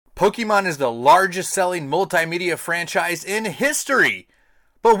Pokemon is the largest selling multimedia franchise in history.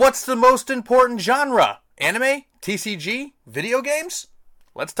 But what's the most important genre? Anime? TCG? Video games?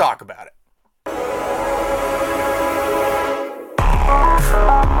 Let's talk about it.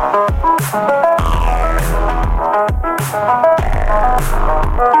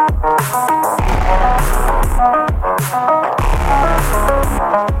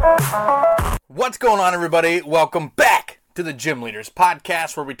 What's going on, everybody? Welcome back to the Gym Leaders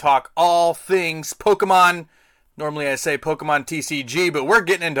Podcast, where we talk all things Pokemon. Normally I say Pokemon TCG, but we're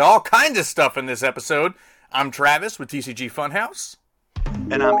getting into all kinds of stuff in this episode. I'm Travis with TCG Funhouse.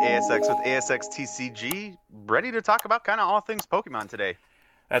 And I'm ASX with ASX TCG, ready to talk about kind of all things Pokemon today.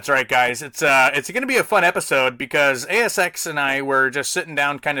 That's right, guys. It's going to be a fun episode because ASX and I were just sitting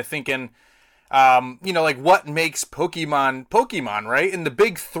down kind of thinking, like what makes Pokemon, right? And the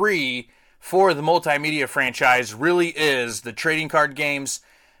big three for the multimedia franchise really is the trading card games,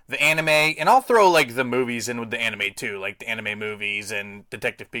 the anime, and I'll throw like the movies in with the anime too, like the anime movies and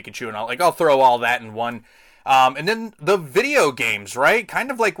Detective Pikachu and all. Like I'll throw all that in one. And then the video games, right?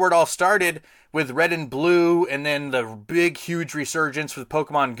 Kind of like where it all started with Red and Blue, and then the big, huge resurgence with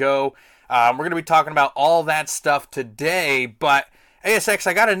Pokemon Go. We're going to be talking about all that stuff today, but ASX,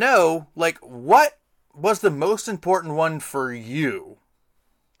 I got to know, like, what was the most important one for you?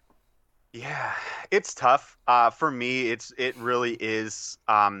 Yeah, it's tough. For me, it really is,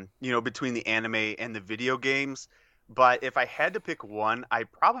 between the anime and the video games. But if I had to pick one, I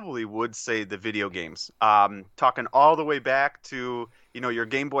probably would say the video games. Talking all the way back to, your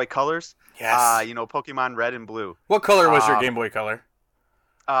Game Boy Colors. Yes. Pokemon Red and Blue. What color was your Game Boy Color?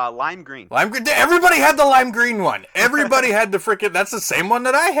 Lime green. Lime green. Everybody had the lime green one. Everybody had the freaking. That's the same one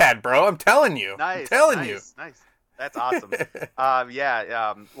that I had, bro. I'm telling you. Nice. I'm telling you. Nice. That's awesome.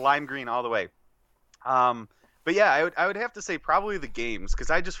 Lime green all the way. But yeah, I would have to say probably the games, because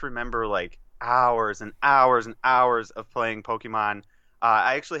I just remember like hours and hours and hours of playing Pokemon.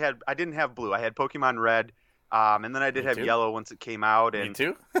 I didn't have blue. I had Pokemon Red, and then I did have yellow once it came out. And, Me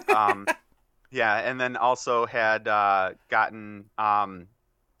too. yeah, and then also had gotten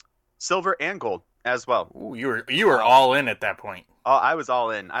silver and gold as well. Ooh, you were all in at that point. Oh, I was all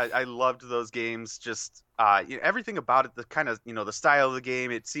in. I loved those games. Just everything about it, the kind of the style of the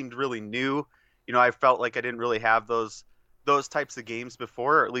game. It seemed really new. I felt like I didn't really have those types of games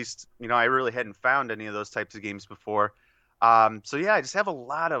before, or at least I really hadn't found any of those types of games before. So yeah, I just have a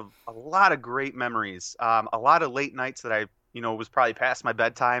lot of great memories. A lot of late nights that I was probably past my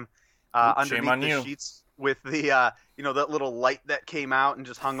bedtime underneath the sheets with the that little light that came out and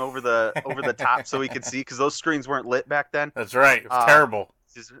just hung over the top so we could see, because those screens weren't lit back then. That's right. It was terrible.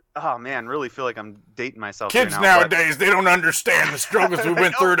 Oh man, really feel like I'm dating myself. Kids right now, nowadays, they don't understand the struggles we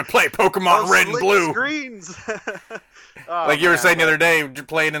went through to play Pokemon Red and Blue. Screens. Like you were saying the other day, you're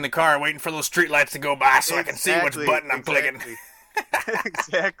playing in the car, waiting for those street lights to go by so I can see which button I'm clicking.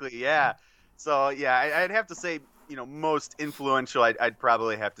 Exactly. Yeah. So yeah, I'd have to say, most influential. I'd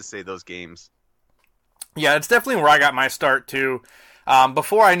probably have to say those games. Yeah, it's definitely where I got my start too.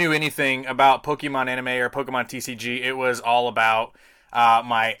 Before I knew anything about Pokemon anime or Pokemon TCG, it was all about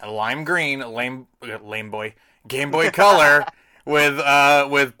my lime green Game Boy Color with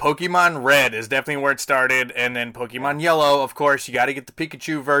Pokemon Red is definitely where it started, and then Pokemon Yellow, of course, you got to get the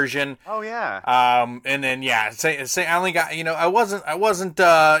Pikachu version. Oh yeah. And then say I only got I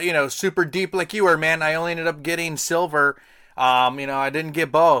wasn't super deep like you were, man. I only ended up getting Silver. I didn't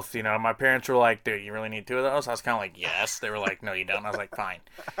get both. My parents were like, "Dude, you really need two of those?" I was kind of like, "Yes." They were like, "No, you don't." I was like,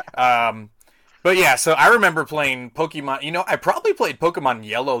 "Fine." But yeah, so I remember playing Pokemon. I probably played Pokemon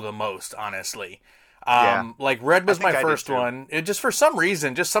Yellow the most, honestly. Like Red was my first one. It just, for some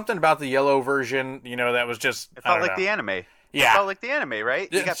reason, just something about the Yellow version, that was just. It felt like the anime. Yeah, it felt like the anime, right?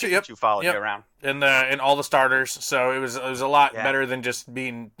 You got Pikachu following you around. And all the starters, so it was a lot better than just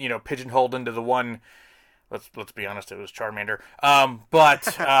being pigeonholed into the one. Let's be honest, it was Charmander. My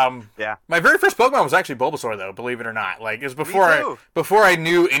very first Pokemon was actually Bulbasaur, though, believe it or not. Like, it was before I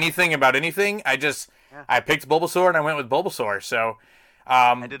knew anything about anything. I picked Bulbasaur and I went with Bulbasaur. So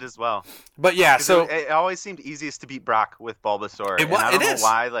I did as well. But yeah, so it always seemed easiest to beat Brock with Bulbasaur. I don't know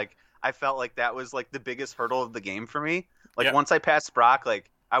why. Like, I felt like that was like the biggest hurdle of the game for me. Like once I passed Brock, like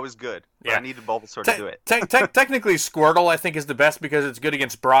I was good. But I needed Bulbasaur to do it. Technically, Squirtle I think is the best because it's good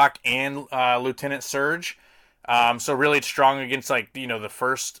against Brock and Lieutenant Surge. So really, it's strong against the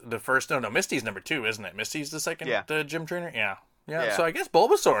first. No, Misty's number 2, isn't it? Misty's the second gym trainer. Yeah. So I guess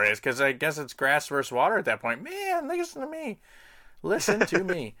Bulbasaur is, because I guess it's grass versus water at that point. Man, listen to me. Listen to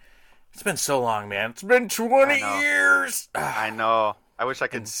me. It's been so long, man. It's been 20 years. I know. I wish I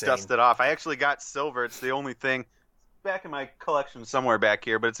could dust it off. I actually got Silver. It's the only thing back in my collection somewhere back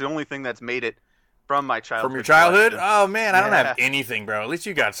here, but it's the only thing that's made it from my From your childhood childhood? collection. Oh man, I don't have Yeah. anything, bro. At least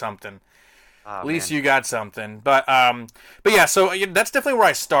you got something. Oh At least man. you got something. But yeah, so that's definitely where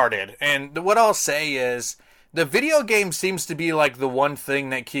I started. And what I'll say is the video game seems to be like the one thing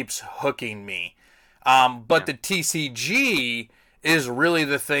that keeps hooking me. But Yeah. the TCG is really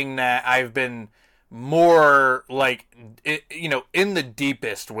the thing that I've been more like, in the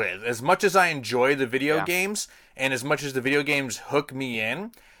deepest with. As much as I enjoy the video Yeah. games and as much as the video games hook me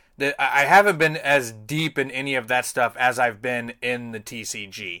in, that I haven't been as deep in any of that stuff as I've been in the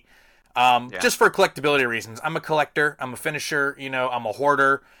TCG. Yeah. Just for collectability reasons. I'm a collector. I'm a finisher. I'm a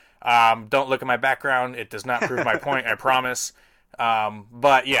hoarder. Don't look at my background. It does not prove my point. I promise.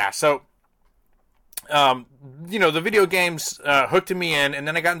 But yeah, so the video games hooked me in, and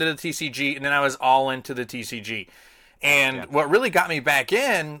then I got into the TCG, and then I was all into the TCG. And Yeah. what really got me back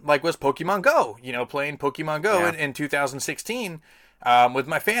in, was Pokemon Go. Playing Pokemon Go Yeah. in 2016 with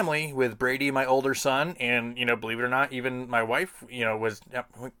my family, with Brady, my older son, and believe it or not, even my wife, was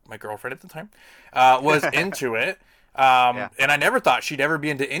my girlfriend at the time, was into it. Yeah. And I never thought she'd ever be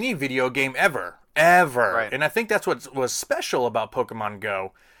into any video game ever. Right. And I think that's what was special about Pokemon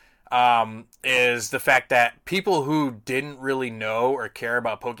Go. Is the fact that people who didn't really know or care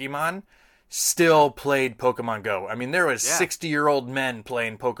about Pokemon still played Pokemon Go. I mean, there was Yeah. 60-year-old men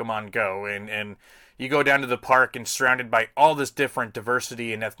playing Pokemon Go, and you go down to the park and surrounded by all this different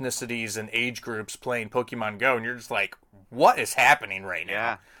diversity and ethnicities and age groups playing Pokemon Go, and you're just like, what is happening right now?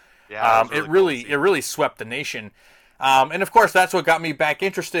 Yeah. Yeah. That was It cool really to see. it really swept the nation. And of course, that's what got me back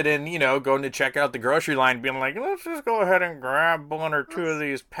interested in, going to check out the grocery line, being like, let's just go ahead and grab one or two of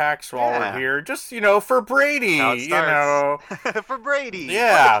these packs while Yeah. we're here. Just, for Brady, How it starts. For Brady.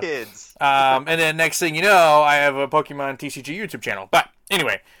 Yeah. For the kids. And then next thing you know, I have a Pokemon TCG YouTube channel. But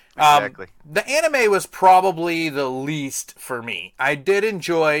anyway, Exactly. the anime was probably the least for me. I did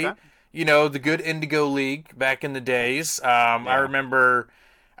enjoy, Okay. the good Indigo League back in the days. I remember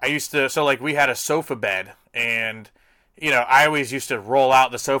I used to, we had a sofa bed, and I always used to roll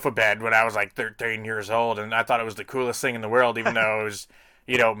out the sofa bed when I was like 13 years old, and I thought it was the coolest thing in the world, even though it was,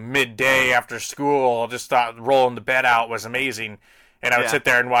 midday after school. I just thought rolling the bed out was amazing. And I would Yeah. sit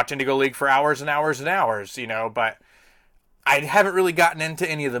there and watch Indigo League for hours and hours and hours, but I haven't really gotten into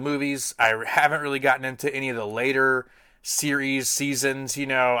any of the movies. I haven't really gotten into any of the later seasons,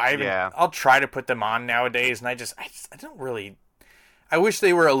 I'll try to put them on nowadays, and I don't really. I wish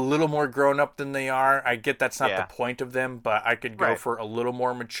they were a little more grown up than they are. I get that's not Yeah. the point of them, but I could go Right. for a little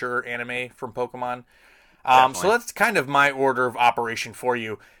more mature anime from Pokemon. Definitely. So that's kind of my order of operation for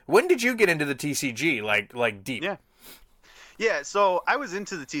you. When did you get into the TCG, like deep? Yeah. Yeah, so I was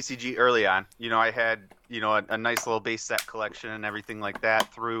into the TCG early on. I had, a nice little base set collection and everything like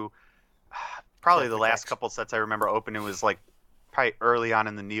that through probably the last couple sets I remember opening was like probably early on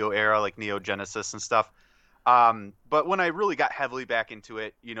in the Neo era, like Neo Genesis and stuff. But when I really got heavily back into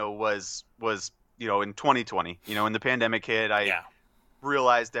it, was in 2020, when the pandemic hit, I Yeah.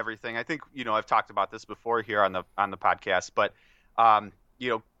 realized everything. I think, I've talked about this before here on the podcast, but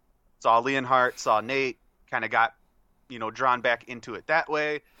saw Leonhardt, saw Nate, kind of got drawn back into it that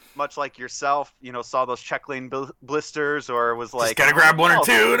way, much like yourself, saw those check lane blisters, or was like, Just gotta grab one or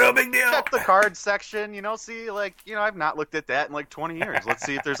two, no big deal. check the card section, see, I've not looked at that in like 20 years. Let's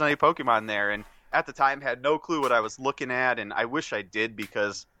see if there's any Pokemon there. And at the time had no clue what I was looking at, and I wish I did,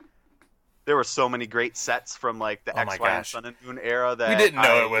 because there were so many great sets from like the Oh my X, Y, and gosh. Sun and Moon era that We didn't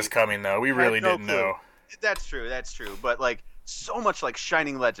know I it was coming, though. We had really no didn't clue. know. That's true. But like so much like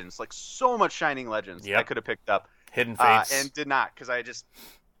Shining Legends, Yep. I could have picked up. Hidden Fates. And did not, because I just,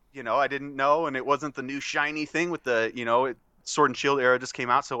 I didn't know, and it wasn't the new shiny thing with the, Sword and Shield era just came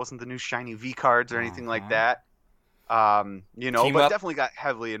out, so it wasn't the new shiny V cards or anything like that. But Team up. definitely got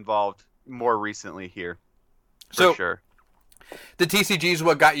heavily involved more recently here, for So- sure. The TCG is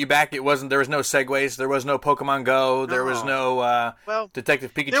what got you back. There was no segues. There was no Pokemon Go. There was no Well,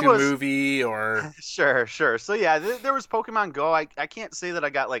 Detective Pikachu there was- movie or. Sure. So yeah, there was Pokemon Go. I can't say that I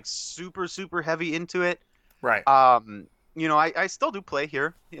got like super heavy into it. Right. I still do play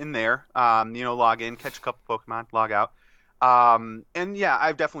here and there. Log in, catch a couple Pokemon, log out. And yeah,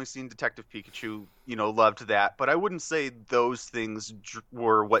 I've definitely seen Detective Pikachu. Loved that, but I wouldn't say those things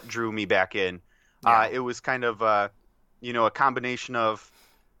were what drew me back in. Yeah. It was kind of a combination of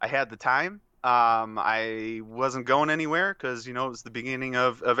I had the time. I wasn't going anywhere because it was the beginning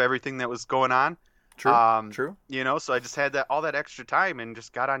of everything that was going on. True. So I just had all that extra time and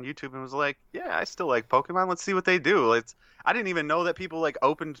just got on YouTube and was like, yeah, I still like Pokemon. Let's see what they do. I didn't even know that people like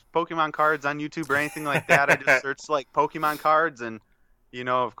opened Pokemon cards on YouTube or anything like that. I just searched like Pokemon cards, and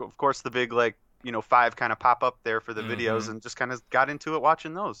of course the big like 5 kind of pop up there for the videos, and just kind of got into it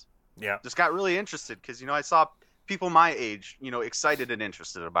watching those. Yeah. Just got really interested because I saw people my age, excited and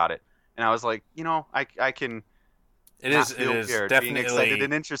interested about it, and I was like, I can. It is definitely being excited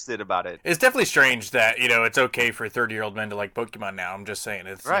and interested about it. It's definitely strange that it's okay for 30-year-old men to like Pokemon now. I'm just saying,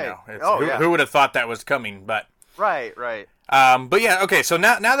 it's right. Who would have thought that was coming? But right. But yeah, okay. So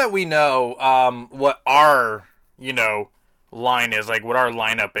now that we know what our line is, like what our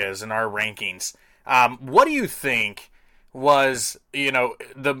lineup is and our rankings, what do you think was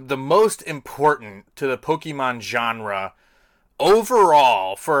the most important to the Pokemon genre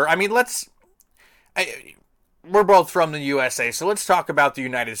overall? We're both from the USA, so let's talk about the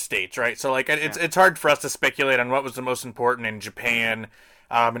United States, right? So, like, it's hard for us to speculate on what was the most important in Japan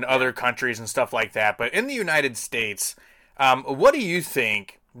and other countries and stuff like that. But in the United States, what do you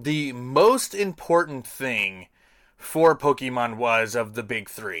think the most important thing for Pokemon was of the big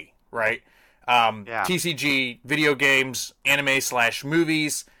three, right? TCG, video games,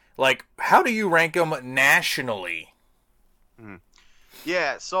 anime/movies. Like, how do you rank them nationally?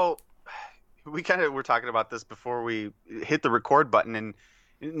 Yeah, so we kind of were talking about this before we hit the record button, and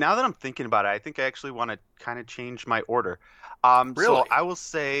now that I'm thinking about it, I think I actually want to kind of change my order. Really? So I will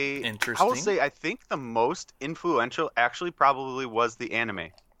say, interesting. I think the most influential actually probably was the anime,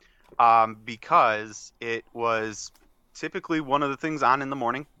 because it was typically one of the things on in the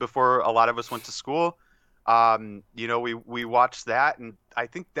morning before a lot of us went to school. We watched that, and I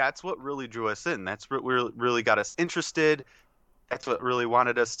think that's what really drew us in. That's what really got us interested. That's what really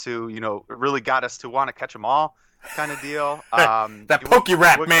wanted us to, really got us to want to catch them all, kind of deal. That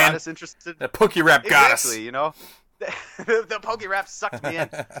Pokerap, man. Got us interested. That Pokerap got us. Exactly, the Pokerap sucked me in.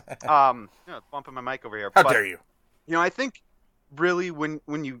 Bumping my mic over here. How dare you? I think really when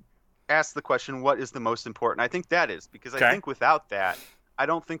you ask the question, what is the most important? I think that is because I think without that, I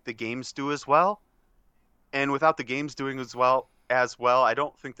don't think the games do as well, and without the games doing as well, I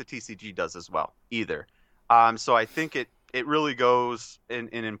don't think the TCG does as well either. So I think it really goes in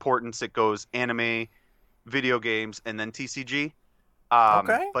importance. It goes anime, video games, and then TCG.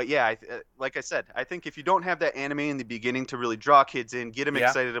 But yeah, like I said, I think if you don't have that anime in the beginning to really draw kids in, get them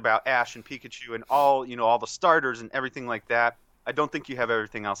excited about Ash and Pikachu and all the starters and everything like that, I don't think you have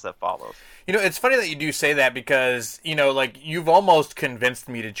everything else that follows. It's funny that you do say that because, like you've almost convinced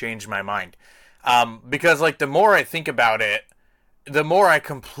me to change my mind. Because like the more I think about it, the more I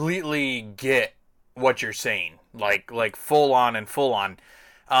completely get what you're saying. Like full on.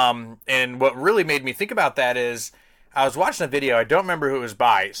 And what really made me think about that is I was watching a video. I don't remember who it was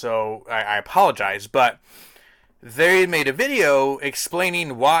by, so I apologize. But they made a video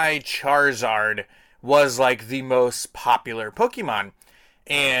explaining why Charizard was like the most popular Pokemon.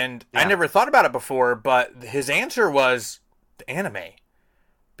 And I never thought about it before, but his answer was the anime.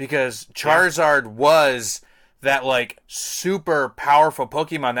 Because Charizard was that like super powerful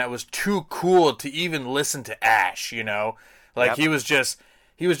Pokemon that was too cool to even listen to Ash, he was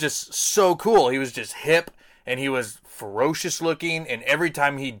just so cool. He was just hip and he was ferocious looking, and every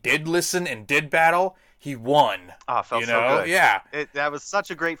time he did listen and did battle, he won. Oh, felt so good. Yeah. That was such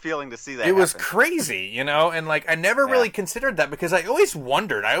a great feeling to see that. It was crazy, and like I never really considered that because I always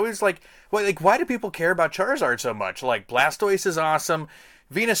wondered. I always why do people care about Charizard so much? Like Blastoise is awesome.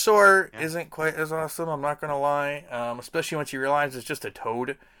 Venusaur isn't quite as awesome, I'm not going to lie, especially once you realize it's just a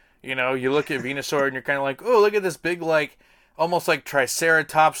toad. You look at Venusaur and you're kind of like, oh, look at this big, like, almost like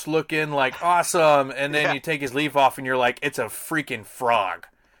Triceratops looking, like, awesome, and then you take his leaf off and you're like, it's a freaking frog.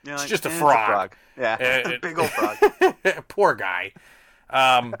 It's just a frog. Yeah, big old frog. Poor guy.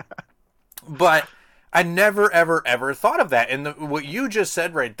 But I never, ever, ever thought of that, and what you just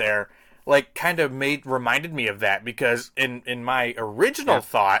said right there, like kind of reminded me of that because in my original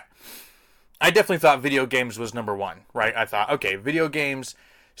thought, I definitely thought video games was number one, right? I thought, okay, video games,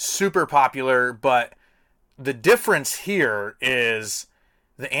 super popular, but the difference here is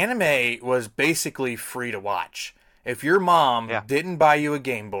the anime was basically free to watch. If your mom didn't buy you a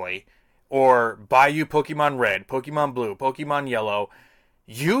Game Boy or buy you Pokemon Red, Pokemon Blue, Pokemon Yellow,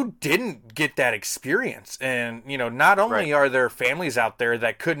 you didn't get that experience. And, not only are there families out there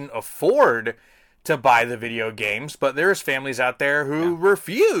that couldn't afford to buy the video games, but there's families out there who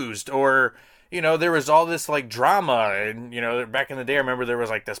refused, or, there was all this like drama. And, back in the day, I remember there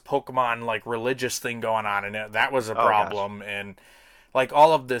was like this Pokemon like religious thing going on, and that was a problem. Gosh. And like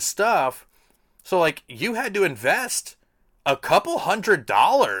all of this stuff. So like you had to invest a couple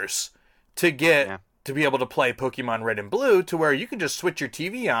 $100 to get to be able to play Pokemon Red and Blue, to where you can just switch your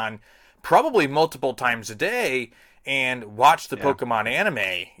TV on probably multiple times a day and watch the Pokemon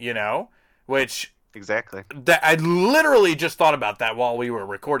anime, which exactly. That I literally just thought about that while we were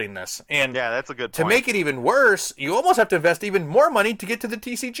recording this. And Yeah, that's a good to point. make it even worse, you almost have to invest even more money to get to the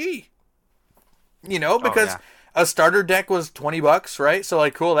TCG. Because a starter deck was $20, right? So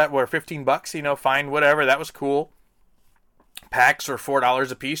like, cool, that were $15, fine, whatever, that was cool. Packs were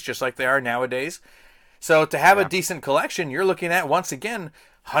 $4 a piece, just like they are nowadays. So to have a decent collection, you're looking at, once again,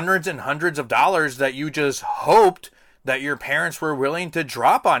 hundreds and hundreds of dollars that you just hoped that your parents were willing to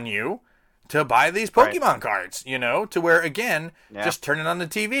drop on you to buy these Pokemon cards, to where, again, just turn it on the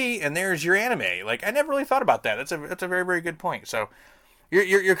TV and there's your anime. Like, I never really thought about that. That's a very, very good point. So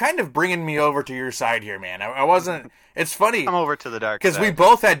you're kind of bringing me over to your side here, man. I wasn't. It's funny. I'm over to the dark because side. we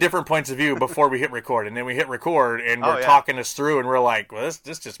both had different points of view before we hit record, and then we hit record and we're talking us through, and we're like, well,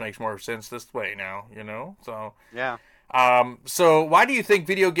 this just makes more sense this way now, So yeah. So why do you think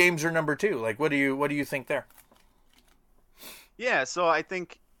video games are number 2? Like, what do you think there? Yeah, so I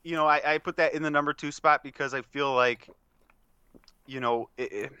think I put that in the number 2 spot because I feel like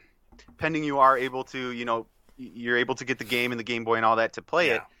pending you are able to you're able to get the game and the Game Boy and all that to play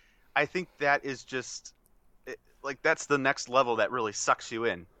it. I think that is just like that's the next level that really sucks you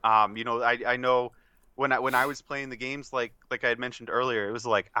in. I know when I was playing the games like I had mentioned earlier, it was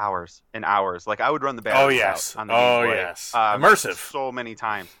like hours and hours. Like I would run the batteries out on the Game Boy. Immersive so many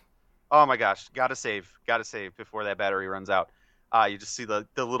times. Oh my gosh, gotta save before that battery runs out. You just see the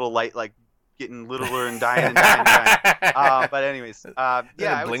little light like getting littler and dying and dying and dying. But anyways,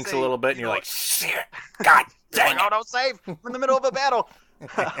 it blinks a little bit and you're like, shit, God dang it. Oh, don't save! We're in the middle of a battle.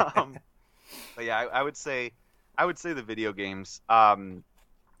 But yeah, I would say the video games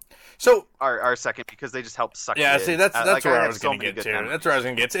so are second because they just help suck. Yeah, you see, in. that's like, where I was going to get to. That's where I was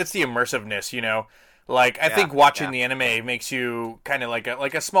going to get. It's the immersiveness, Like I think watching the anime makes you kind of like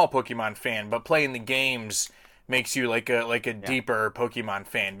a small Pokemon fan, but playing the games makes you like a deeper Pokemon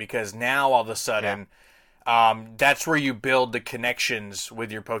fan because now all of a sudden. That's where you build the connections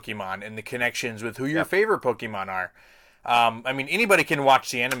with your Pokemon and the connections with who your favorite Pokemon are. I mean, anybody can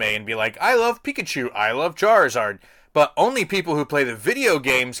watch the anime and be like, I love Pikachu, I love Charizard. But only people who play the video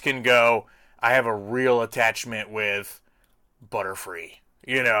games can go, I have a real attachment with Butterfree.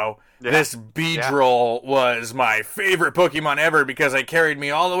 This Beedrill was my favorite Pokemon ever because it carried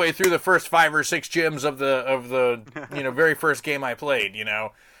me all the way through the first 5 or 6 gyms of the very first game I played,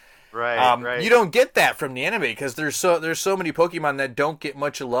 Right. You don't get that from the anime because there's so many Pokemon that don't get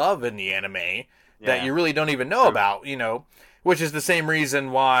much love in the anime that you really don't even know about, which is the same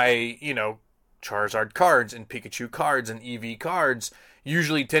reason why, Charizard cards and Pikachu cards and EV cards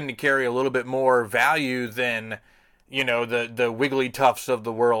usually tend to carry a little bit more value than, the Wigglytuffs of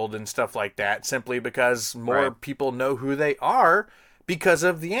the world and stuff like that, simply because more people know who they are because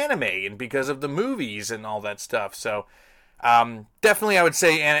of the anime and because of the movies and all that stuff. So, definitely I would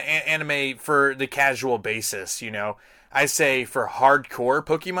say anime for the casual basis, I say for hardcore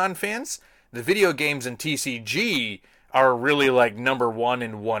Pokemon fans, the video games and TCG are really like number 1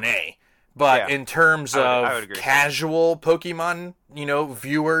 and 1A. But in terms of casual Pokemon,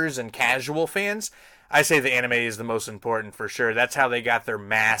 viewers and casual fans, I say the anime is the most important for sure. That's how they got their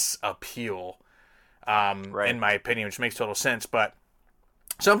mass appeal, in my opinion, which makes total sense. But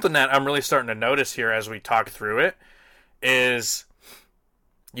something that I'm really starting to notice here as we talk through it is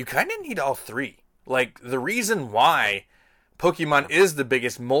you kind of need all 3. Like, the reason why Pokemon is the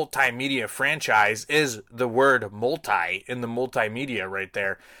biggest multimedia franchise is the word multi in the multimedia right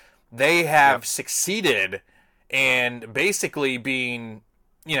there. They have succeeded in basically being,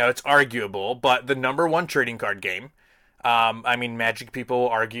 it's arguable, but the number 1 trading card game. I mean, Magic people will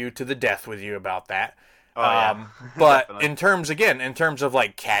argue to the death with you about that. But in terms of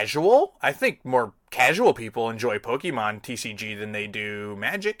like casual, I think more casual people enjoy Pokemon TCG than they do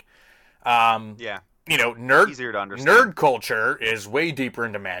Magic. Easier to understand. Nerd culture is way deeper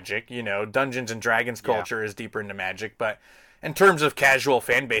into Magic. Dungeons and Dragons culture is deeper into Magic. But in terms of casual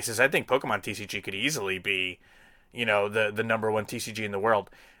fan bases, I think Pokemon TCG could easily be, the number 1 TCG in the world.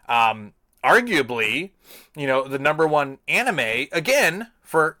 Arguably, the number 1 anime, again,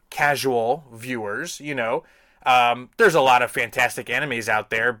 for casual viewers, there's a lot of fantastic animes out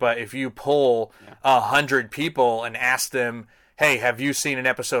there, but if you poll 100 people and ask them, hey, have you seen an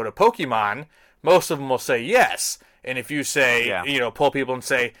episode of Pokemon? Most of them will say yes. And if you say, poll people and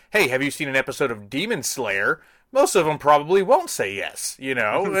say, hey, have you seen an episode of Demon Slayer? Most of them probably won't say yes, even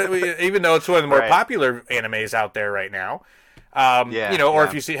though it's one of the more popular animes out there right now.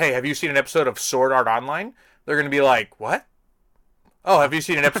 If you see, hey, have you seen an episode of Sword Art Online? They're going to be like, what? Oh, have you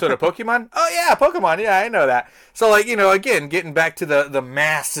seen an episode of Pokemon? Oh, yeah, Pokemon. Yeah, I know that. So, again, getting back to the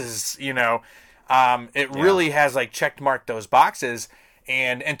masses, it really has, checked marked those boxes.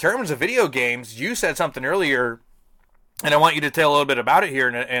 And in terms of video games, you said something earlier, and I want you to tell a little bit about it here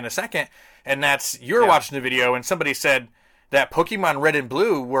in a second. And that's, you were watching the video and somebody said that Pokemon Red and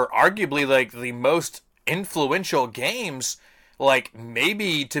Blue were arguably like the most influential games, like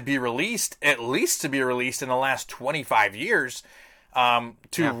maybe to be released, at least to be released in the last 25 years,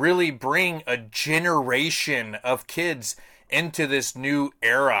 to really bring a generation of kids into this new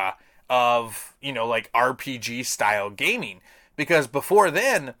era of, you know, like RPG style gaming. Because before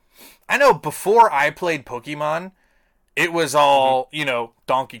then, I know before I played Pokemon, it was all, you know,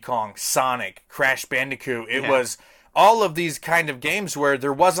 Donkey Kong, Sonic, Crash Bandicoot. It was all of these kind of games where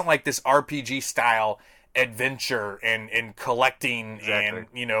there wasn't like this RPG style adventure and collecting and,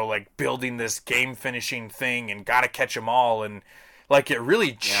 you know, like building this game finishing thing and gotta catch them all. And like it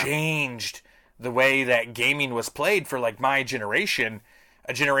really changed the way that gaming was played for like my generation.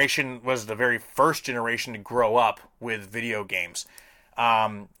 A generation was the very first generation to grow up with video games.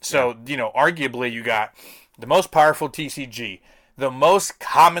 So, you know, arguably you got the most powerful TCG, the most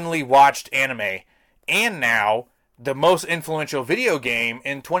commonly watched anime, and now the most influential video game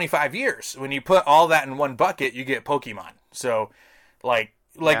in 25 years. When you put all that in one bucket, you get Pokemon. So, what?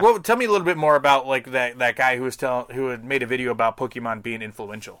 Tell me a little bit more about like that guy who had made a video about Pokemon being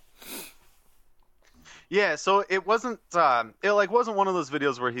influential. Yeah, so it wasn't wasn't one of those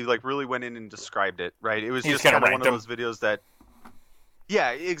videos where he like really went in and described it, right? It was just kind of one of those videos that.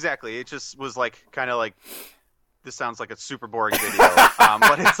 Yeah, exactly. It just was like kind of like, this sounds like a super boring video,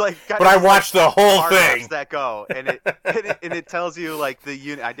 but it's like. But I watched the whole thing. That go and it tells you like the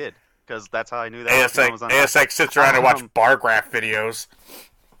unit. I did, because that's how I knew that. ASX sits around and watch bar graph videos.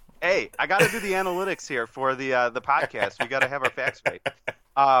 Hey, I got to do the analytics here for the podcast. We got to have our facts right.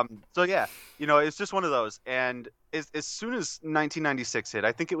 So yeah, you know, it's just one of those. And as soon as 1996 hit,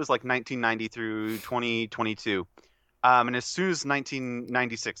 I think it was like 1990 through 2022. And as soon as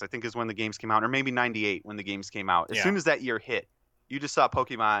 1996, I think is when the games came out, or maybe 98 when the games came out. As soon as that year hit, you just saw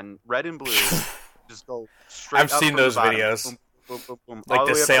Pokemon Red and Blue just go straight I've up seen from those the bottom. videos. Boom, boom, boom, boom, like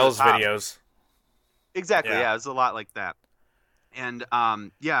the sales videos. Exactly, yeah, it was a lot like that. And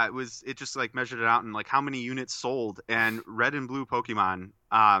it just like measured it out and like how many units sold, and Red and Blue Pokemon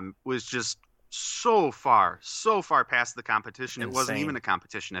was just so far past the competition. Insane. It wasn't even a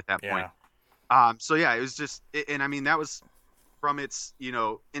competition at that point. So yeah, it was just, and I mean that was from its, you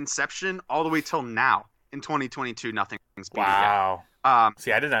know, inception all the way till now in 2022. Nothing's beaten it.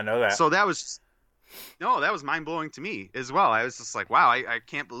 See, I did not know that. So that was mind blowing to me as well. I was just like, wow, I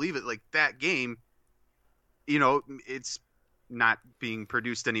can't believe it. Like that game, you know, it's not being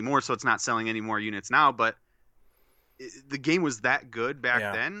produced anymore, so it's not selling any more units now. But the game was that good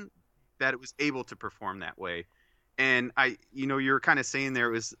back then that it was able to perform that way. And you know, you're kind of saying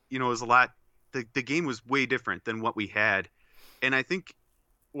there was, you know, it was a lot. The game was way different than what we had. And I think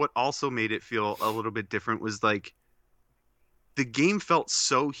what also made it feel a little bit different was like the game felt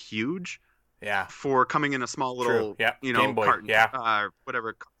so huge for coming in a small little, you know, carton,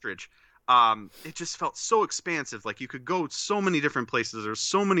 whatever cartridge. It just felt so expansive. Like you could go so many different places. There's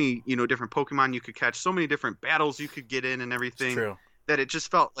so many, you know, different Pokemon you could catch, so many different battles you could get in and everything, that it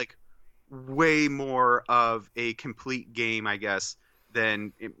just felt like way more of a complete game, I guess,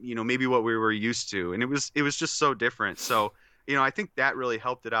 than, you know, maybe what we were used to. And it was just so different. So, you know, I think that really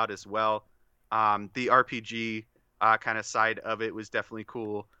helped it out as well. The RPG kind of side of it was definitely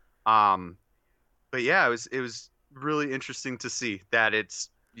cool. But yeah, it was really interesting to see that it's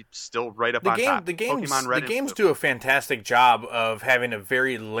still right up on top. The games do a fantastic job of having a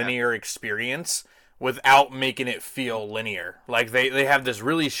very linear experience without making it feel linear. Like they have this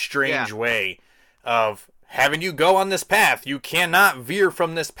really strange way of having you go on this path. You cannot veer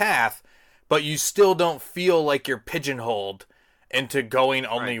from this path, but you still don't feel like you're pigeonholed into going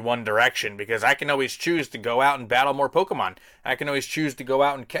only one direction, because I can always choose to go out and battle more Pokemon. I can always choose to go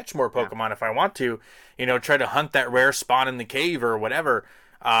out and catch more Pokemon if I want to, you know, try to hunt that rare spawn in the cave or whatever,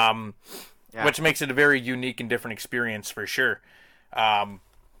 which makes it a very unique and different experience for sure.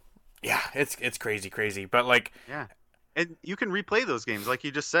 It's crazy, but like... Yeah. And you can replay those games, like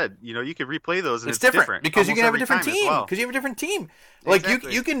you just said. You know, you can replay those, and it's different because you can have a different team. Because you have a different team. Like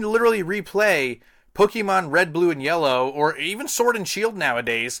you can literally replay Pokemon Red, Blue, and Yellow, or even Sword and Shield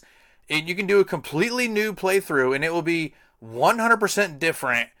nowadays. And you can do a completely new playthrough, and it will be 100%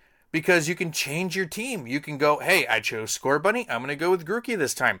 different because you can change your team. You can go, hey, I chose Scorbunny. I'm going to go with Grookey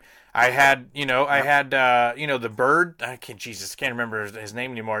this time. I had the bird. I can't remember his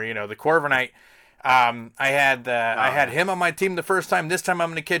name anymore. You know, the Corviknight. I had him on my team the first time. This time I'm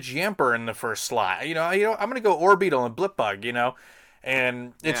going to catch Yamper in the first slot. You know, I'm going to go Orbeetle and Blipbug, you know.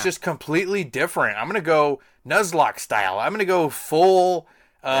 and it's just completely different. I'm gonna go Nuzlocke style. I'm gonna go full,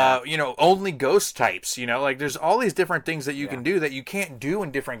 only ghost types. Like there's all these different things that you can do that you can't do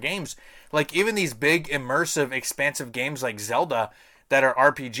in different games. Like even these big immersive, expansive games like Zelda that are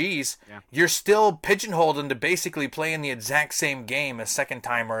RPGs, you're still pigeonholed into basically playing the exact same game a second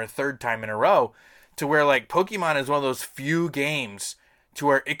time or a third time in a row. To where like Pokemon is one of those few games to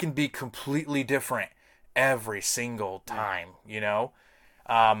where it can be completely different every single time,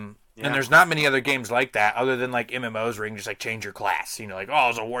 and there's not many other games like that other than like MMOs where you can just like change your class, like, oh, I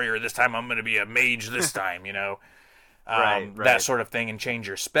was a warrior this time, I'm going to be a mage this time, right. That sort of thing, and change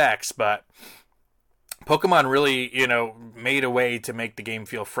your specs. But Pokemon really, made a way to make the game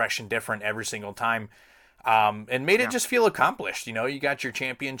feel fresh and different every single time. And made it just feel accomplished. You got your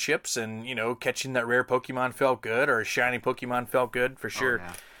championships, and catching that rare Pokemon felt good, or a shiny Pokemon felt good for sure.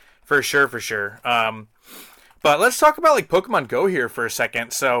 For sure. But let's talk about like Pokemon Go here for a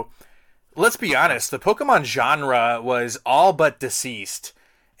second. So let's be honest, the Pokemon genre was all but deceased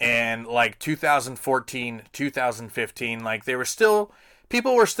in like 2014, 2015. Like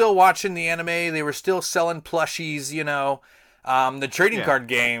people were still watching the anime. They were still selling plushies. The trading card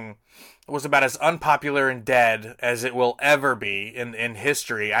game was about as unpopular and dead as it will ever be in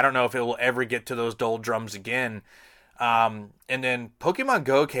history. I don't know if it will ever get to those doldrums again. And then Pokemon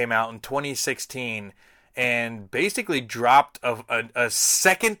Go came out in 2016 and basically dropped a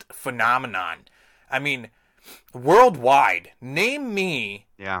second phenomenon. I mean, worldwide, name me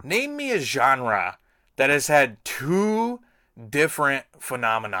a genre that has had two different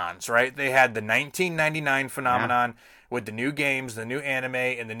phenomenons, right? They had the 1999 phenomenon with the new games, the new anime,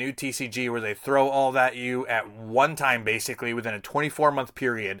 and the new TCG, where they throw all that you at one time, basically, within a 24-month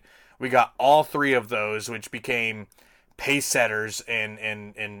period. We got all three of those, which became pace setters and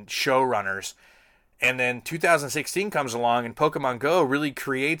showrunners. And then 2016 comes along, and Pokemon Go really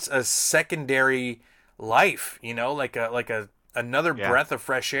creates a secondary life, like another breath of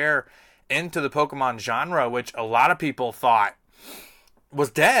fresh air into the Pokemon genre, which a lot of people thought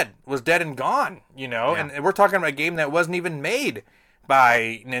was dead and gone, and we're talking about a game that wasn't even made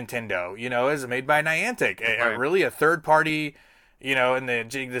by Nintendo, it was made by Niantic, really a third party, in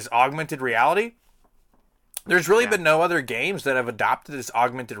this augmented reality. There's really been no other games that have adopted this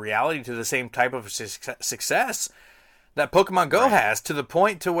augmented reality to the same type of success that Pokemon Go has, to the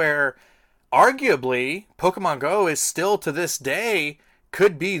point to where arguably Pokemon Go is still to this day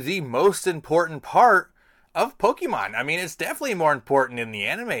could be the most important part of Pokemon. I mean, it's definitely more important in the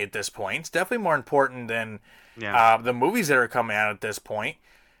anime at this point. It's definitely more important than the movies that are coming out at this point.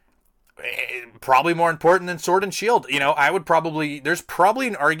 Probably more important than Sword and Shield. There's probably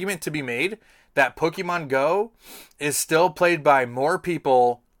an argument to be made that Pokemon Go is still played by more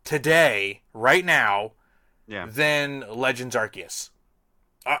people today, right now, than Legends Arceus.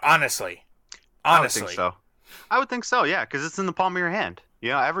 Honestly. I would think so, yeah, because it's in the palm of your hand.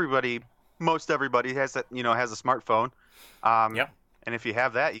 Most everybody has a smartphone. And if you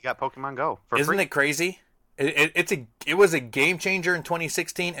have that, you got Pokemon Go for free. Isn't it crazy? It was a game changer in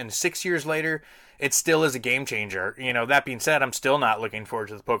 2016, and 6 years later, it still is a game changer. That being said, I'm still not looking forward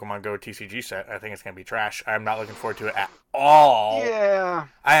to the Pokemon Go TCG set. I think it's going to be trash. I'm not looking forward to it at all. Yeah.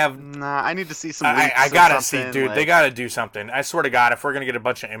 I need to see some leaks. I gotta see, dude. They gotta do something. I swear to God, if we're going to get a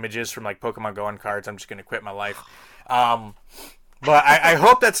bunch of images from like Pokemon Go on cards, I'm just going to quit my life. But I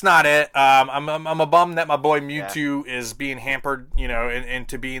hope that's not it. I'm a bum that my boy Mewtwo is being hampered,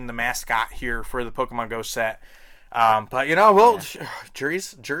 into being the mascot here for the Pokemon Go set. But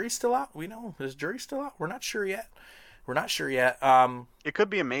jury's still out. Is jury still out? We're not sure yet. It could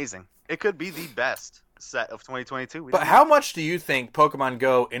be amazing. It could be the best set of 2022. But how much do you think Pokemon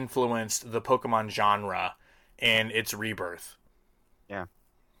Go influenced the Pokemon genre and its rebirth? Yeah.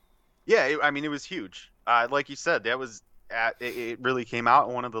 It was huge. Like you said, it really came out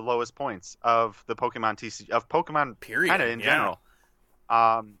at one of the lowest points of the Pokemon of Pokemon period, kind of in general.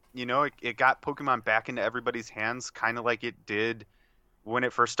 It got Pokemon back into everybody's hands, kind of like it did when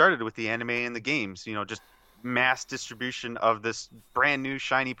it first started with the anime and the games. Just mass distribution of this brand new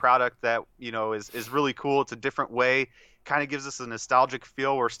shiny product that is really cool. It's a different way, kind of gives us a nostalgic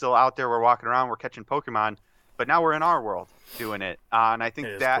feel. We're still out there, we're walking around, we're catching Pokemon, but now we're in our world doing it. And I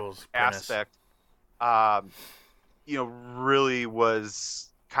think that cool aspect really was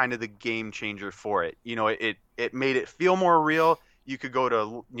kind of the game changer for it. It made it feel more real. You could go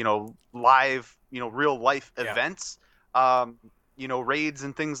to live real life events, raids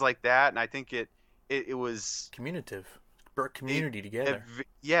and things like that. And I think it was brought community together.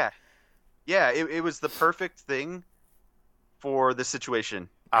 It was the perfect thing for the situation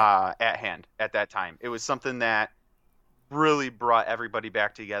at hand at that time. It was something that really brought everybody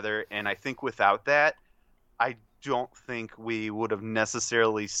back together. And I think without that, I don't think we would have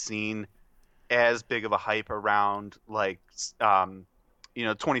necessarily seen as big of a hype around like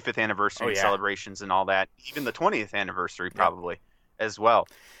 25th anniversary celebrations and all that. Even the 20th anniversary probably as well.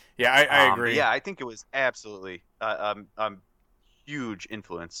 Yeah, I agree. Yeah, I think it was absolutely huge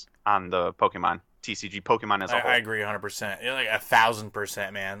influence on the Pokemon TCG, Pokemon as a whole. I agree 100%. Like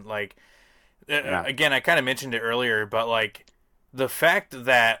 1,000%, man. Like, again, I kind of mentioned it earlier, but like the fact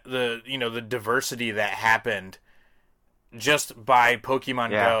that the diversity that happened just by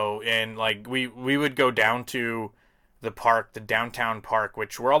Pokemon Go, and like we would go down to the park, the downtown park,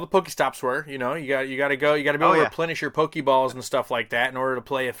 where all the Pokestops were. You got to go, you got to be able to replenish your Pokeballs and stuff like that in order to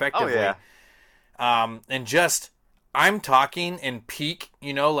play effectively. Oh yeah. And just I'm talking in peak,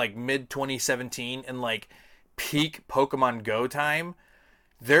 like mid 2017 and like peak Pokemon Go time.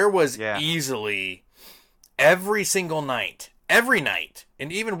 There was easily every single night,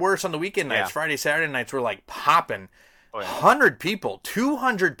 and even worse on the weekend nights, Friday, Saturday nights were like popping. 100 people,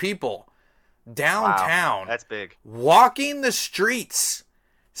 200 people downtown. Wow, that's big. Walking the streets,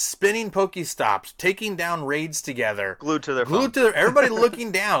 spinning Pokestops, taking down raids together. Glued to their everybody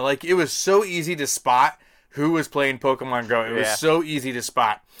looking down. Like, it was so easy to spot who was playing Pokemon Go. It was so easy to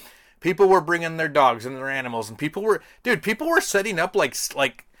spot. People were bringing their dogs and their animals, and people were setting up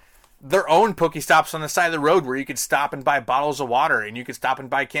like their own Pokestops on the side of the road where you could stop and buy bottles of water, and you could stop and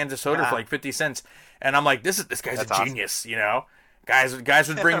buy cans of soda for like 50 cents. And I'm like, this guy's a genius, Guys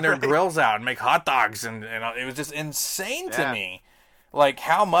would bring their grills out and make hot dogs, and it was just insane to me, like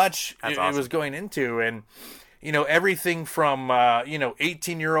how much it was going into, and everything from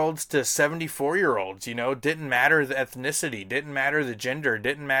 18-year-olds to 74-year-olds, didn't matter the ethnicity, didn't matter the gender,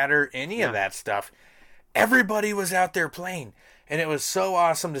 didn't matter any of that stuff. Everybody was out there playing, and it was so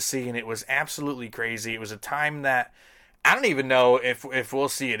awesome to see, and it was absolutely crazy. It was a time that I don't even know if we'll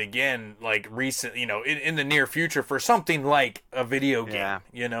see it again, like recent, in the near future for something like a video game. Yeah.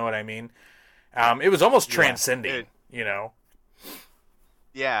 You know what I mean? It was almost transcending,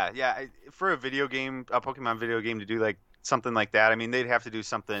 Yeah. For a video game, a Pokemon video game to do like something like that, I mean, they'd have to do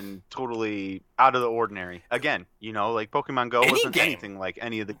something totally out of the ordinary. Again, like Pokemon Go wasn't anything like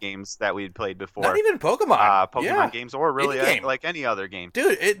any of the games that we'd played before. Not even Pokemon. Games, or really like any other game.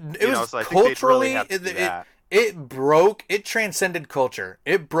 Dude, it was so culturally, it transcended culture.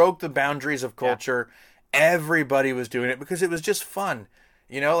 It broke the boundaries of culture. Everybody was doing it because it was just fun.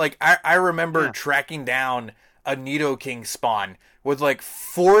 Like I remember tracking down a Nidoking spawn with like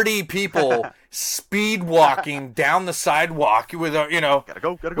 40 people speed walking down the sidewalk with gotta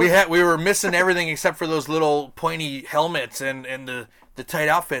go. We were missing everything except for those little pointy helmets and the tight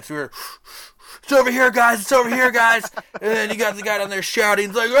outfits. We were, it's over here, guys. It's over here, guys. And then you got the guy down there shouting.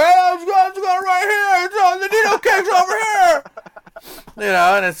 It's like, hey, it's going right here. It's on the Nidoking's over here.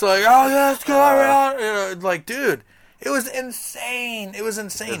 And it's like, oh, yeah, it's going around. It's like, dude, it was insane. It was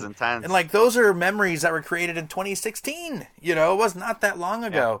insane. It was intense. And like, those are memories that were created in 2016. It was not that long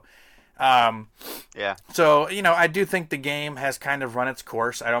ago. So, I do think the game has kind of run its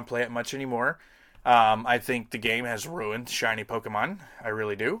course. I don't play it much anymore. I think the game has ruined shiny Pokemon. I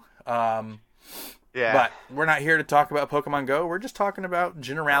really do. But we're not here to talk about Pokemon Go. We're just talking about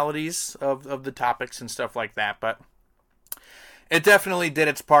generalities of the topics and stuff like that. But it definitely did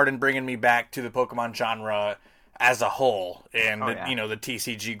its part in bringing me back to the Pokemon genre as a whole. And, the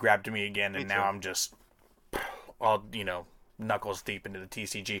TCG grabbed me again. And now I'm just all, knuckles deep into the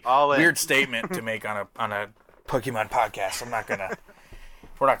TCG. Weird statement to make on a Pokemon podcast. We're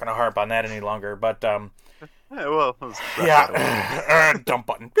not gonna harp on that any longer. But dump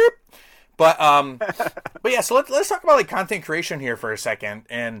button. Beep. But yeah. So let's talk about like content creation here for a second.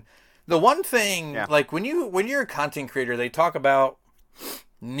 And the one thing, like when you're a content creator, they talk about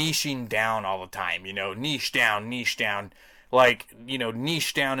niching down all the time. Niche down. Like,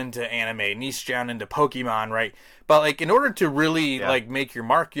 niche down into anime, niche down into Pokemon, right? But, like, in order to really, like, make your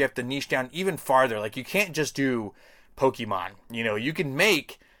mark, you have to niche down even farther. Like, you can't just do Pokemon. You can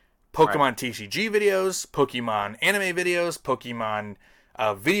make Pokemon TCG videos, Pokemon anime videos, Pokemon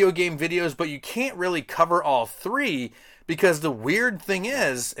video game videos, but you can't really cover all three because the weird thing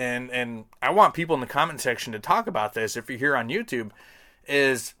is, and I want people in the comment section to talk about this if you're here on YouTube,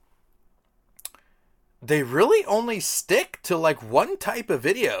 is they really only stick to like one type of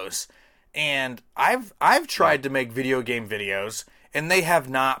videos. And I've tried to make video game videos and they have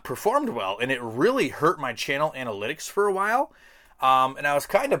not performed well, and it really hurt my channel analytics for a while. And I was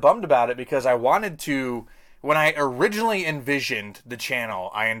kind of bummed about it because I wanted to, when I originally envisioned the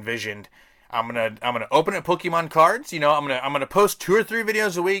channel, I'm gonna open up Pokemon cards. I'm gonna post 2 or 3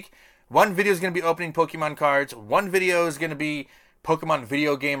 videos a week one video is going to be opening Pokemon cards, one video is going to be Pokemon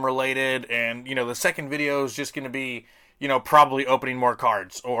video game related, and, you know, the second video is just going to be, you know, probably opening more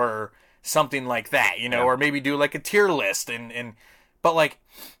cards or something like that, you know, or maybe do like a tier list but like,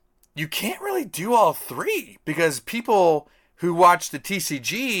 you can't really do all three because people who watch the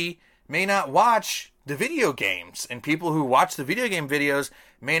TCG may not watch the video games, and people who watch the video game videos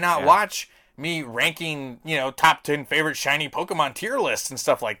may not watch me ranking, you know, top 10 favorite shiny Pokemon tier lists and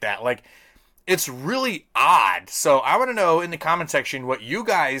stuff like that. Like, it's really odd. So I want to know in the comment section what you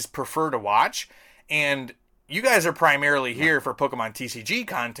guys prefer to watch, and you guys are primarily here for Pokemon TCG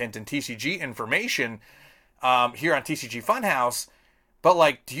content and TCG information here on TCG Funhouse. But,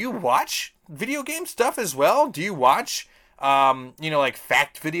 like, do you watch video game stuff as well? Do you watch, you know, like,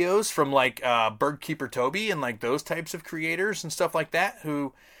 fact videos from, like, Birdkeeper Toby and, like, those types of creators and stuff like that?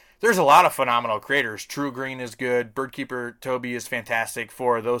 Who, there's a lot of phenomenal creators. True Green is good. Birdkeeper Toby is fantastic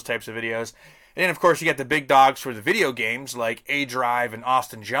for those types of videos. And then, of course, you got the big dogs for the video games, like A-Drive and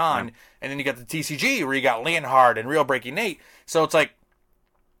Austin John. Yeah. And then you got the TCG, where you got Leonhard and Real Breaking Nate. So it's like,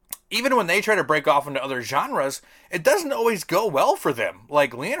 even when they try to break off into other genres, it doesn't always go well for them.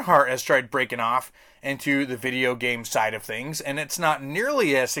 Like, Leonhardt has tried breaking off into the video game side of things, and it's not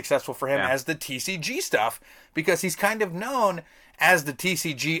nearly as successful for him as the TCG stuff, because he's kind of known as the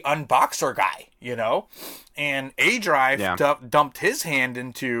TCG unboxer guy, you know? And A-Drive dumped his hand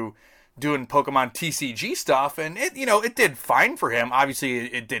into doing Pokemon TCG stuff, and it, you know, it did fine for him. Obviously,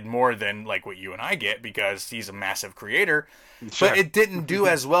 it did more than, like, what you and I get, because he's a massive creator. Sure. But it didn't do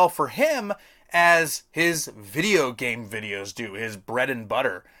as well for him as his video game videos do, his bread and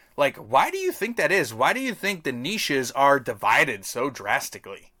butter. Like, why do you think that is? Why do you think the niches are divided so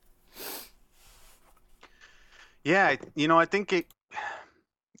drastically? Yeah, you know, I think it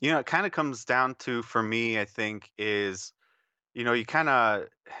kind of comes down to, for me, I think, is, you know, you kind of,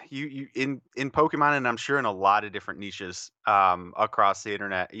 you in Pokemon, and I'm sure in a lot of different niches across the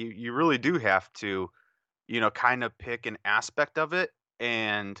internet, you really do have to, you know, kind of pick an aspect of it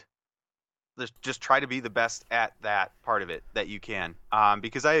and just try to be the best at that part of it that you can.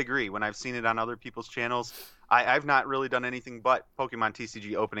 Because I agree, when I've seen it on other people's channels, I've not really done anything but Pokemon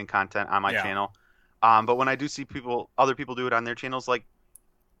TCG opening content on my channel. But when I do see other people do it on their channels, like,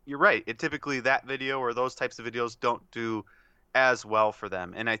 you're right, it typically, that video or those types of videos don't do as well for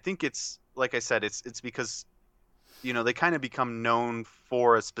them. And I think it's, like I said, it's because, you know, they kind of become known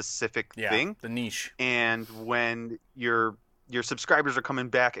for a specific thing, the niche. And when your subscribers are coming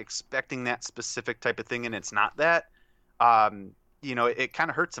back expecting that specific type of thing, and it's not that, you know, it kind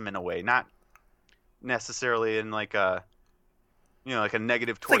of hurts them in a way, not necessarily in like a, you know, like a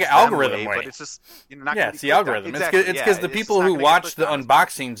negative towards like an algorithm way, but it's just, you know, not it's the algorithm. Exactly. It's because the people who watch the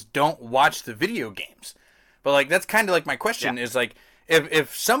unboxings don't watch the video games. But, like, that's kind of like my question is, like,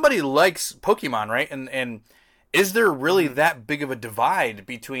 if somebody likes Pokemon, right, and is there really that big of a divide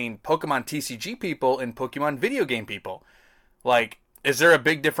between Pokemon TCG people and Pokemon video game people? Like, is there a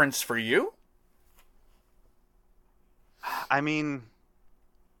big difference for you? I mean,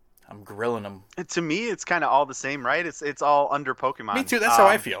 I'm grilling them. To me, it's kind of all the same, right? It's all under Pokemon. Me too. That's how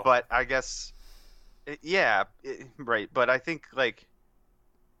I feel. But I guess, right. But I think, like,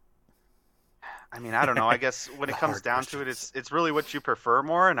 I mean, I don't know. I guess when it comes down to it, it's really what you prefer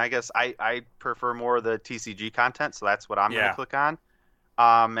more. And I guess I prefer more the TCG content, so that's what I'm going to click on.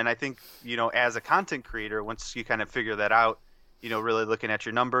 And I think, you know, as a content creator, once you kind of figure that out, you know, really looking at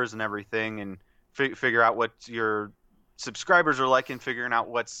your numbers and everything, and figure out what your subscribers are like, and figuring out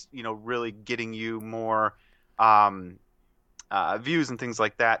what's, you know, really getting you more views and things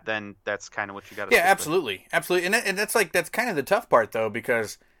like that, then that's kind of what you got to. Yeah, absolutely, absolutely, and that's kind of the tough part, though,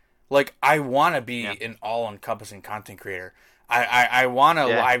 because, like, I want to be an all-encompassing content creator. I want to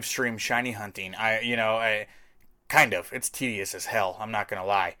live stream shiny hunting. It's tedious as hell. I'm not gonna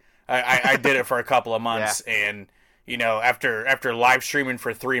lie. I did it for a couple of months, and, you know, after live streaming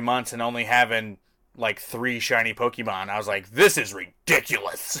for 3 months and only having like 3 shiny Pokemon, I was like, this is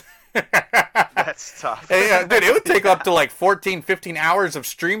ridiculous. That's tough. Dude, it would take up to like 14, 15 hours of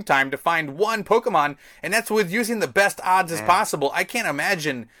stream time to find one Pokemon, and that's with using the best odds as possible. I can't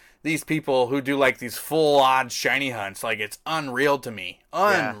imagine these people who do like these full odds shiny hunts. Like, it's unreal to me.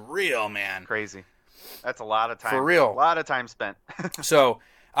 Unreal, man. Crazy. That's a lot of time. For real. A lot of time spent. So,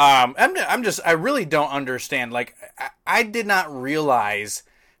 I really don't understand. Like, I did not realize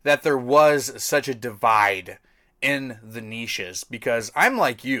that there was such a divide in the niches, because I'm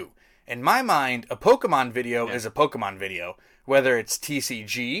like you. In my mind, a Pokemon video is a Pokemon video, whether it's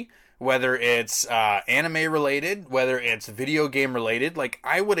TCG, whether it's anime related, whether it's video game related. Like,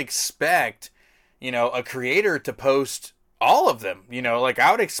 I would expect, you know, a creator to post all of them. You know, like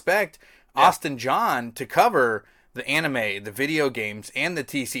I would expect Austin John to cover the anime, the video games, and the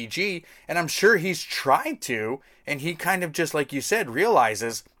TCG, and I'm sure he's tried to, and he kind of just, like you said,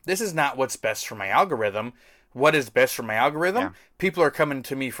 realizes this is not what's best for my algorithm. What is best for my algorithm? Yeah. People are coming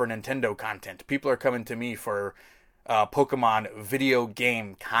to me for Nintendo content. People are coming to me for Pokemon video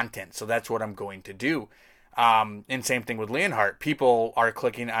game content, so that's what I'm going to do. And same thing with Leonhardt. People are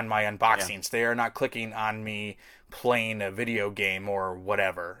clicking on my unboxings. They are not clicking on me playing a video game or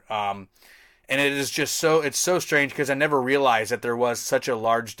whatever. And it is just it's so strange because I never realized that there was such a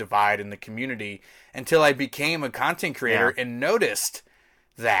large divide in the community until I became a content creator and noticed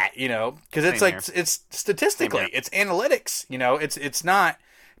that, you know, because it's like, it's statistically, it's analytics, you know, it's not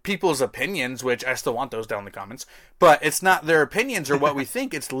people's opinions, which I still want those down in the comments, but it's not their opinions or what we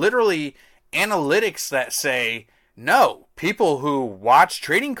think. It's literally analytics that say, no, people who watch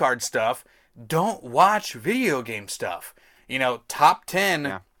trading card stuff don't watch video game stuff. You know, top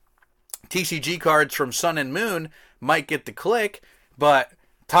 10 TCG cards from Sun and Moon might get the click, but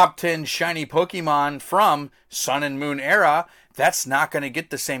top 10 shiny Pokemon from Sun and Moon era, that's not going to get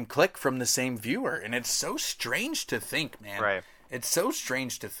the same click from the same viewer. And it's so strange to think, man. Right. It's so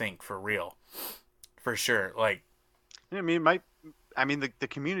strange to think, for real. For sure. Like, I mean, the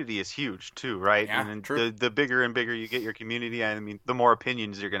community is huge too, right? Yeah, and true. The bigger and bigger you get your community, I mean, the more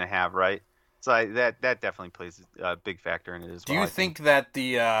opinions you're going to have, right? So that definitely plays a big factor in it as well. Do you think that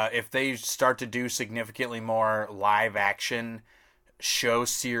if they start to do significantly more live action show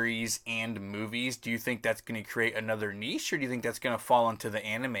series and movies, do you think that's going to create another niche, or do you think that's going to fall into the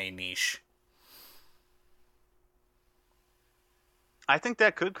anime niche? I think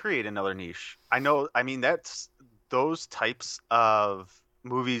that could create another niche. That's those types of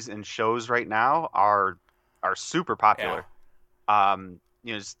movies and shows right now are super popular. Yeah.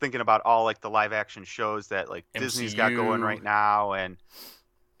 You know, just thinking about all like the live action shows that like MCU. Disney's got going right now, and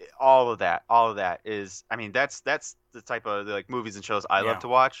all of that is, I mean, that's the type of like movies and shows I love to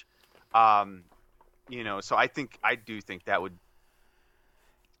watch. You know, so I do think that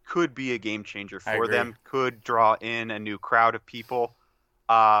could be a game changer for them, could draw in a new crowd of people.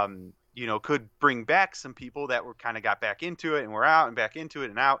 You know, could bring back some people that were kind of got back into it and were out and back into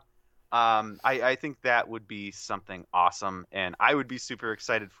it and out. I think that would be something awesome, and I would be super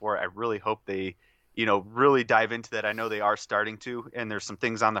excited for it. I really hope they, you know, really dive into that. I know they are starting to, and there's some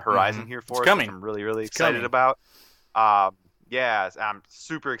things on the horizon here for us that I'm really, really excited about. Yeah, I'm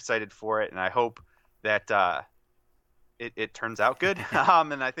super excited for it, and I hope that it turns out good.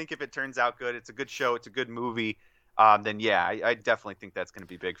 And I think if it turns out good, it's a good show, it's a good movie, then yeah, I definitely think that's going to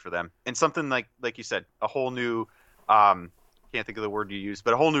be big for them. And something like you said, a whole new can't think of the word you used,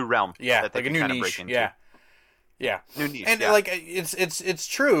 but a whole new realm. Yeah, that they like a can new kind niche. Of break into. Yeah. New niche. And like it's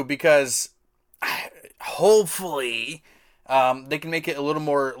true, because hopefully they can make it a little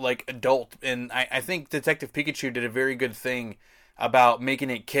more like adult. And I think Detective Pikachu did a very good thing about making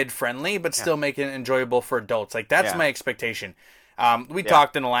it kid friendly, but still making it enjoyable for adults. Like that's my expectation. We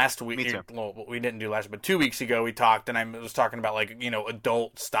talked in the last week. Me too. Well, we didn't do last, but 2 weeks ago we talked, and I was talking about like, you know,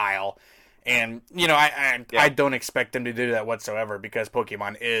 adult style. And, you know, I don't expect them to do that whatsoever, because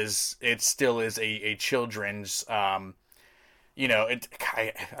Pokemon still is a children's, you know,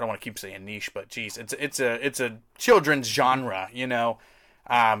 I don't want to keep saying niche, but geez, it's a children's genre, you know.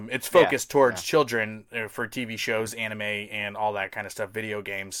 It's focused towards children for TV shows, anime, and all that kind of stuff. Video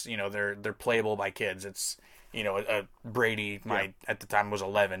games, you know, they're playable by kids. It's, you know, Brady, at the time was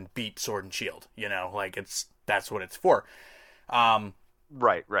 11, beat Sword and Shield, you know, like that's what it's for.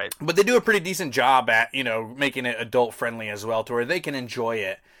 Right. But they do a pretty decent job at, you know, making it adult friendly as well, to where they can enjoy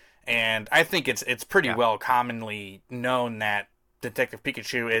it. And I think it's pretty well commonly known that Detective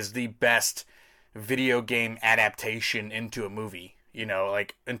Pikachu is the best video game adaptation into a movie, you know,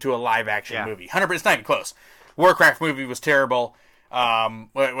 like into a live action movie. 100%, it's not even close. Warcraft movie was terrible.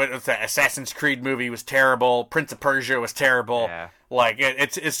 What was that? Assassin's Creed movie was terrible. Prince of Persia was terrible. Yeah. Like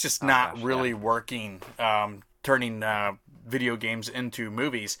it's just not really working, turning video games into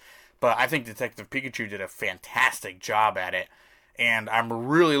movies. But I think Detective Pikachu did a fantastic job at it, and I'm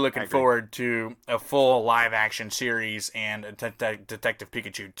really looking forward to a full live action series and Detective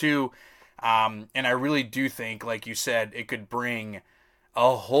Pikachu 2. And I really do think, like you said, it could bring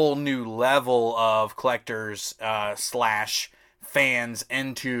a whole new level of collectors / fans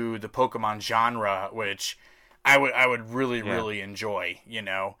into the Pokemon genre, which I would really enjoy, you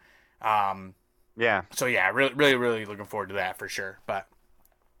know. So yeah, really looking forward to that for sure. But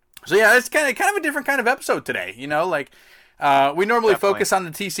so yeah, it's kind of a different kind of episode today, you know, like we normally focus on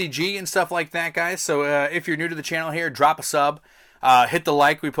the TCG and stuff like that, guys. So if you're new to the channel here, drop a sub, hit the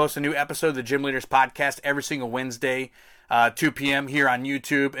like. We post a new episode of the Gym Leaders Podcast every single Wednesday. 2 p.m. here on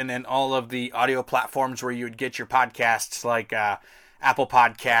YouTube, and then all of the audio platforms where you would get your podcasts, like Apple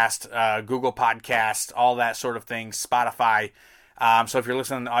Podcast, Google Podcast, all that sort of thing, Spotify. So if you're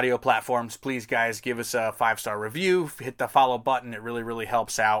listening to audio platforms, please, guys, give us a 5-star review. Hit the follow button. It really, really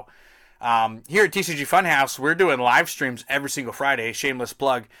helps out. Here at TCG Funhouse, we're doing live streams every single Friday. Shameless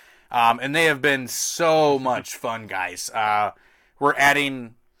plug. And they have been so much fun, guys. We're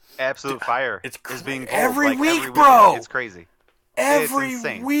adding... Absolute fire. It's being pulled, every week, bro. It's crazy.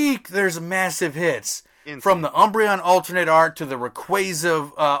 Every week there's massive hits. Insane. From the Umbreon alternate art to the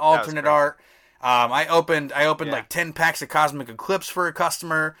Rayquaza alternate art. I opened like 10 packs of Cosmic Eclipse for a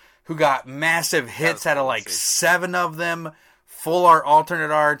customer who got massive hits out of like 7 of them. Full art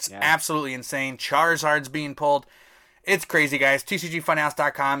alternate arts. Yeah. Absolutely insane. Charizard's being pulled. It's crazy, guys.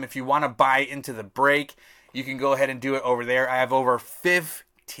 TCGFunhouse.com. If you want to buy into the break, you can go ahead and do it over there. I have over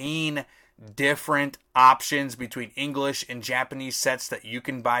 15 different options between English and Japanese sets that you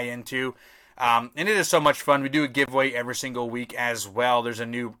can buy into. And it is so much fun. We do a giveaway every single week as well. There's a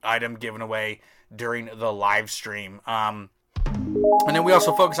new item given away during the live stream. And then we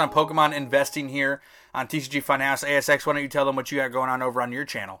also focus on Pokemon investing here on TCG Funhouse. ASX, why don't you tell them what you got going on over on your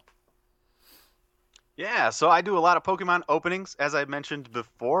channel? Yeah, so I do a lot of Pokemon openings, as I mentioned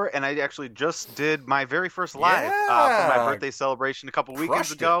before, and I actually just did my very first live for my birthday celebration a couple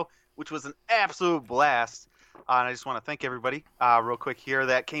weekends ago, which was an absolute blast. And I just want to thank everybody real quick here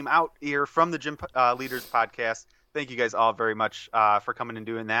that came out here from the Gym Leaders podcast. Thank you guys all very much for coming and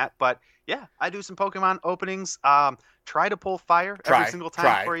doing that. But yeah, I do some Pokemon openings. Try to pull fire every single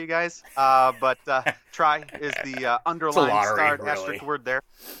time for you guys. But try is the underlined starred asterisk word there.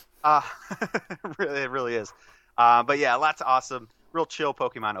 It really is. But yeah, lots of awesome, real chill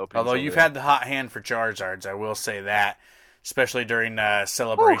Pokemon openings. Although you've had the hot hand for Charizards, I will say that. Especially during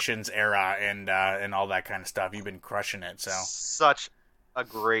Celebrations era and all that kind of stuff. You've been crushing it. So such a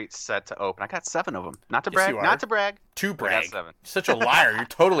great set to open. I got 7 of them. Not to brag. Yes, not to brag. To brag. I got 7. Such a liar. You're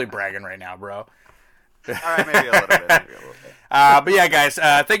totally bragging right now, bro. All right, maybe a little bit. But yeah, guys,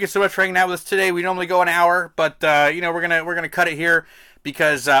 thank you so much for hanging out with us today. We normally go an hour, but we're gonna cut it here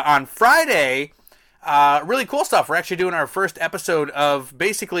because on Friday, really cool stuff. We're actually doing our first episode of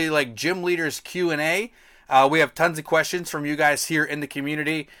basically like Gym Leaders Q&A. We have tons of questions from you guys here in the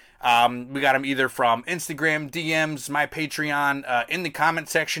community. We got them either from Instagram, DMs, my Patreon, in the comment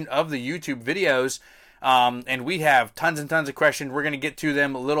section of the YouTube videos. And we have tons and tons of questions. We're going to get to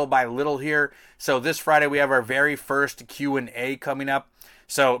them little by little here. So this Friday we have our very first Q&A coming up.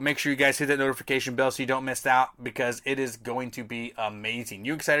 So make sure you guys hit that notification bell so you don't miss out because it is going to be amazing.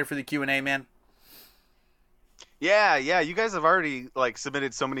 You excited for the Q&A, man? Yeah, you guys have already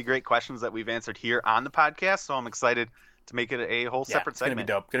submitted so many great questions that we've answered here on the podcast, so I'm excited to make it a whole separate segment.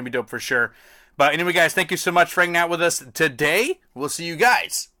 Gonna be dope for sure. But anyway, guys, thank you so much for hanging out with us today. We'll see you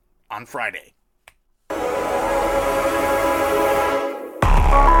guys on Friday.